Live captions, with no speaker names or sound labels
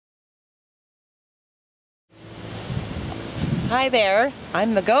Hi there,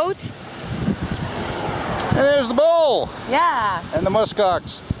 I'm the goat. And there's the bull. Yeah. And the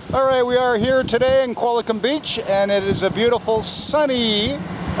muskox. All right, we are here today in Qualicum Beach, and it is a beautiful sunny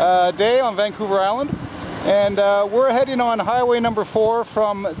day on Vancouver Island. And we're heading on highway number 4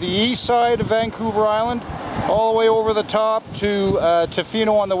 from the east side of Vancouver Island all the way over the top to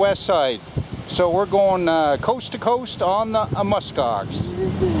Tofino on the west side. So we're going coast to coast on the muskox.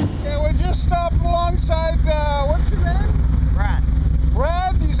 Yeah, we just stopped alongside, what's your name? Brad.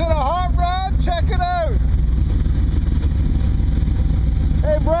 Brad, he's in a hot rod, check it out.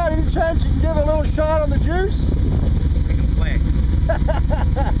 Hey Brad, any chance you can give a little shot on the juice? We can play.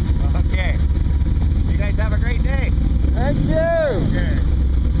 Okay. You guys have a great day. Thank you. Okay.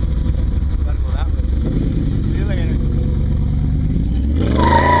 Gotta go that way. See you later.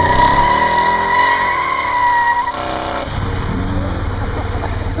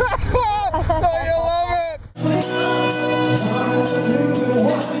 Don't you love it?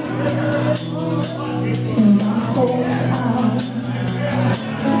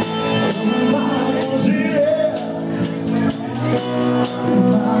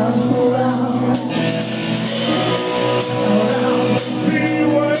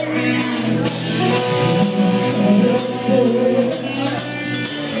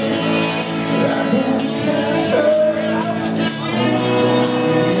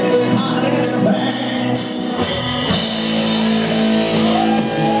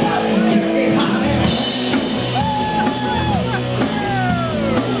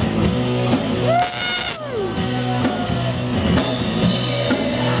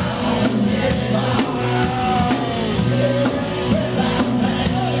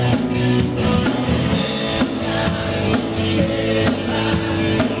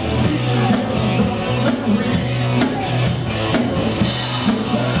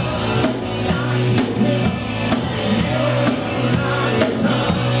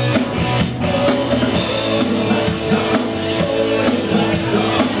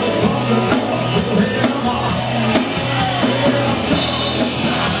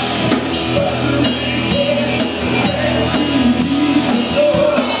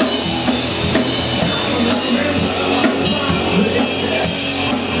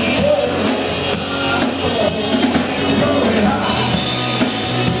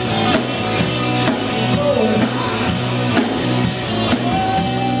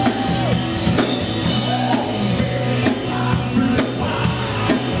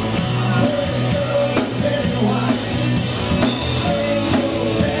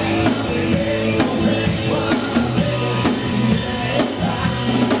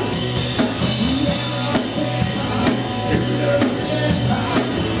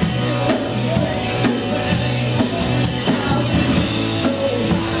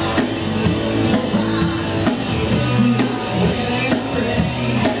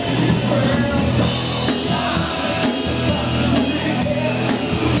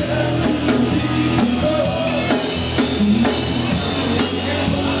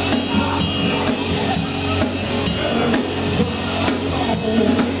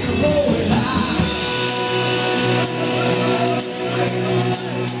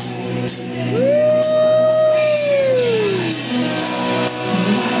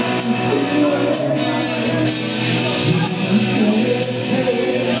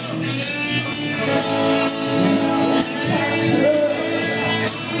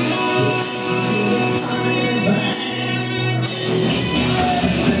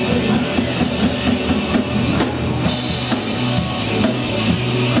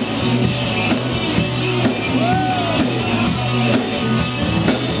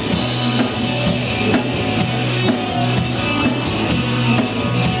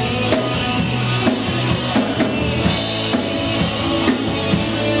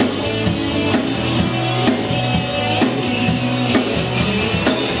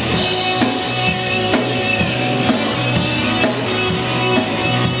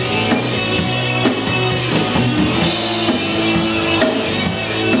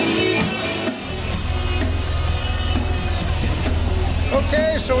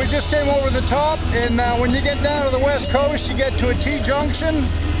 Okay, so we just came over the top, and when you get down to the west coast, you get to a T-junction.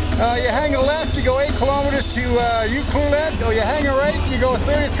 You hang a left, you go 8 kilometers to Ucluelet, or you hang a right, you go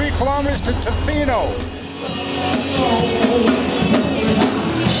 33 kilometers to Tofino.